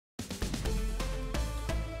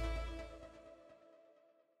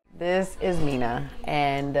This is Mina,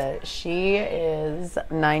 and she is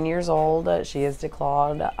 9 years old. She is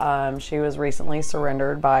declawed. She was recently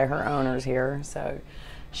surrendered by her owners here. So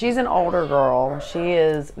she's an older girl. She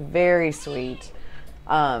is very sweet.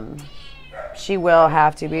 She will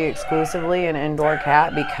have to be exclusively an indoor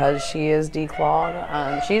cat because she is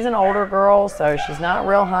declawed. She's an older girl, so she's not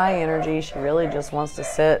real high energy. She really just wants to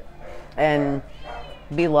sit and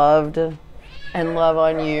be loved and love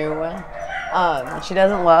on you. She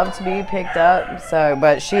doesn't love to be picked up,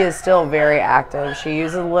 but she is still very active. She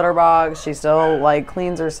uses a litter box. She still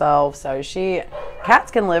cleans herself. So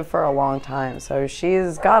cats can live for a long time. So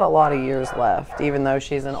she's got a lot of years left, even though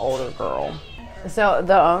she's an older girl. So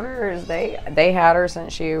the owners, they had her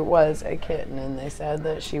since she was a kitten, and they said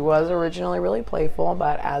that she was originally really playful,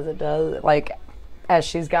 but as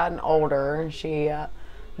she's gotten older, she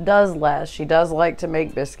does less. She does like to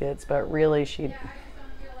make biscuits, but really she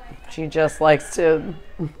just likes to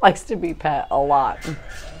be pet a lot.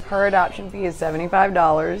 Her adoption fee is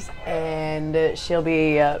 $75, and she'll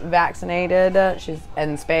be vaccinated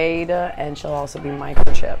and spayed, and she'll also be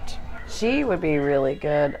microchipped. She would be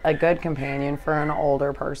a good companion for an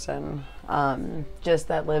older person, just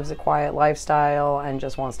that lives a quiet lifestyle and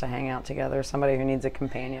just wants to hang out together, somebody who needs a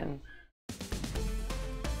companion.